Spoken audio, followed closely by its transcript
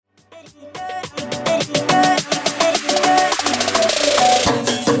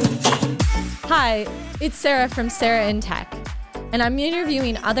Hi, it's Sarah from Sarah in Tech, and I'm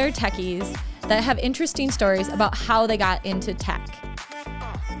interviewing other techies that have interesting stories about how they got into tech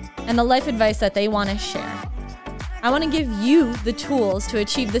and the life advice that they want to share. I want to give you the tools to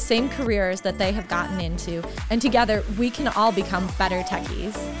achieve the same careers that they have gotten into, and together we can all become better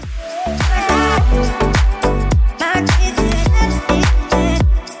techies.